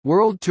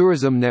World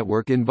Tourism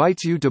Network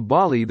invites you to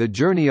Bali, the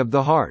Journey of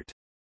the Heart.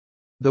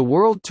 The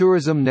World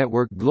Tourism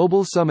Network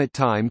Global Summit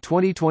Time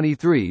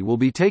 2023 will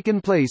be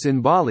taking place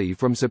in Bali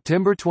from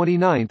September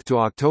 29 to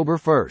October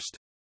 1.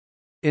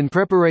 In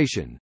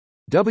preparation,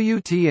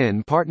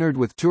 WTN partnered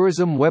with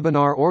tourism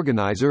webinar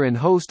organizer and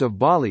host of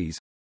Bali's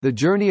The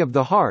Journey of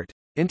the Heart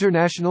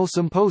International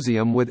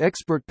Symposium with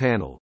expert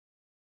panel.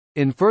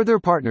 In further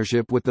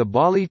partnership with the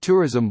Bali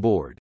Tourism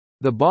Board,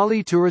 the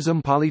Bali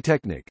Tourism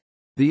Polytechnic,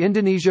 the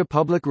Indonesia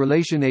Public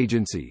Relation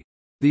Agency,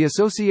 the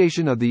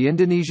Association of the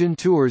Indonesian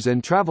Tours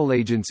and Travel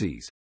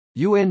Agencies,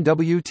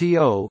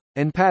 UNWTO,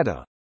 and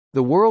PATA,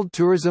 the World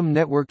Tourism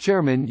Network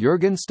Chairman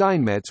Jürgen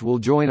Steinmetz will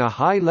join a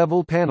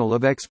high-level panel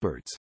of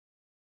experts.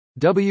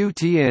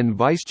 WTN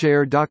Vice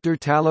Chair Dr.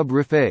 Talib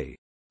Rifai,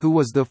 who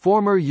was the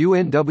former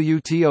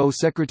UNWTO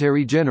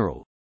Secretary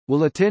General,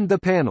 will attend the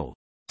panel,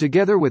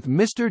 together with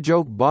Mr.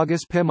 Jok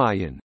Bagus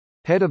Pemayan,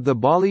 head of the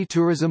Bali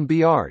Tourism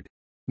Board,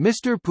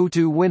 Mr.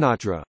 Putu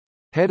Winatra,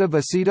 head of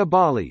Asita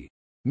Bali,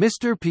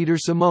 Mr. Peter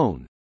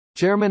Simone,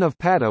 chairman of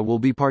PATA will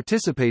be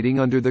participating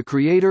under the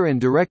creator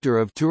and director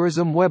of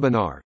tourism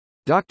webinar,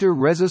 Dr.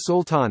 Reza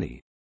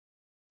Soltani.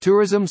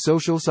 Tourism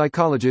social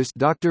psychologist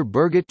Dr.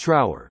 Birgit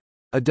Trower,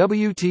 a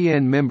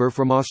WTN member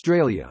from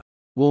Australia,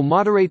 will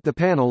moderate the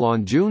panel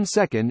on June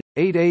 2,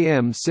 8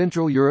 a.m.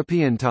 Central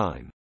European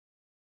Time.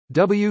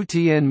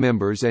 WTN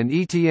members and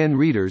ETN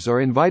readers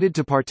are invited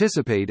to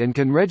participate and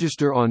can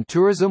register on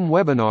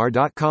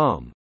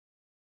tourismwebinar.com.